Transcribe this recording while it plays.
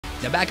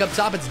Now back up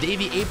top, it's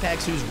Davey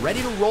Apex who's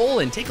ready to roll,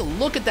 and take a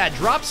look at that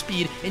drop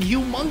speed and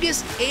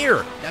humongous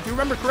air. Now if you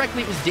remember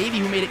correctly, it was Davey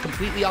who made it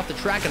completely off the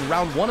track in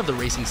round 1 of the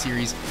racing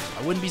series.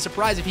 I wouldn't be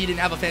surprised if he didn't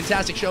have a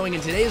fantastic showing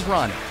in today's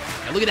run.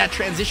 Now look at that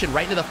transition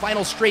right into the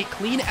final straight,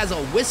 clean as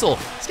a whistle.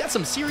 He's got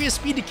some serious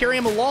speed to carry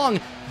him along.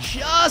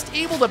 Just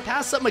able to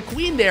pass up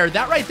McQueen there.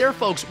 That right there,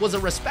 folks, was a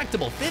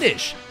respectable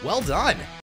finish. Well done.